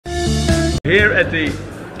Here at the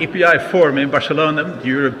EPI Forum in Barcelona, the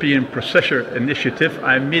European Processor Initiative,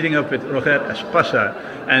 I'm meeting up with Roger Espasa,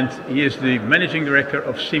 and he is the Managing Director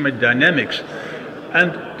of Semidynamics.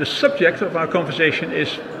 And the subject of our conversation is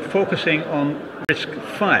focusing on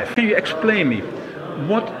RISC-V. Can you explain me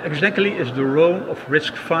what exactly is the role of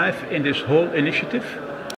RISC-V in this whole initiative?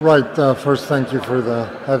 Right. First, thank you for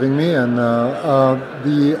having me. And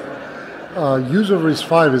the use of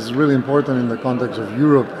RISC-V is really important in the context of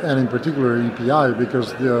Europe and in particular EPI,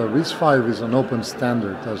 because the RISC-V is an open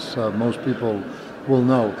standard, as most people will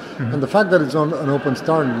know. Mm-hmm. And the fact that it's an open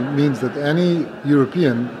standard means that any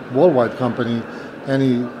European worldwide company,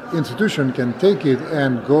 any institution can take it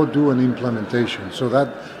and go do an implementation. So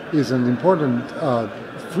that is an important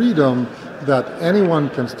freedom that anyone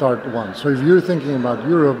can start once. So if you're thinking about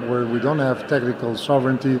Europe, where we don't have technical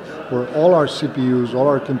sovereignty, where all our CPUs, all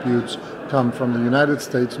our computes come from the United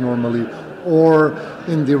States normally, or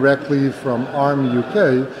indirectly from ARM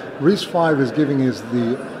UK, RISC-V is giving us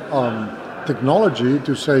the technology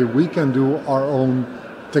to say we can do our own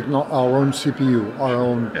CPU, our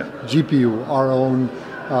own GPU, our own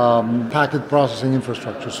packet processing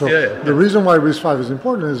infrastructure. So the reason why RISC-V is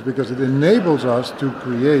important is because it enables us to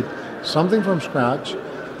create something from scratch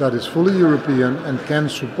that is fully European and can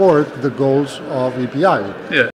support the goals of EPI.